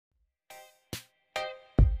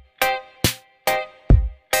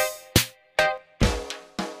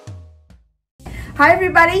Hi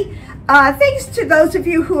everybody. Thanks to those of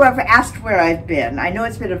you who have asked where I've been. I know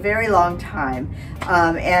it's been a very long time,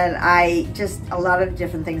 and a lot of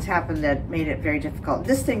different things happened that made it very difficult.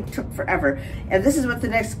 This thing took forever, and this is what the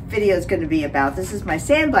next video is going to be about. This is my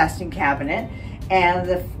sandblasting cabinet, and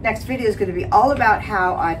the next video is going to be all about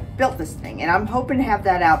how I built this thing, and I'm hoping to have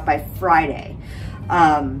that out by Friday.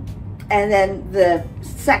 And then the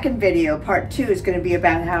second video, part 2, is going to be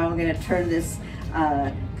about how I'm going to turn this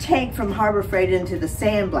tank from Harbor Freight into the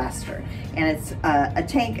sandblaster. And it's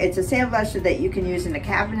it's a sandblaster that you can use in a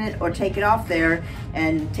cabinet or take it off there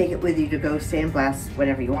and take it with you to go sandblast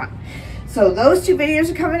whatever you want. So those 2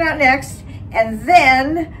 videos are coming out next, and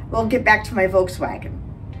then we'll get back to my Volkswagen.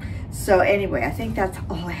 So anyway, I think that's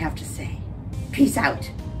all I have to say. Peace out.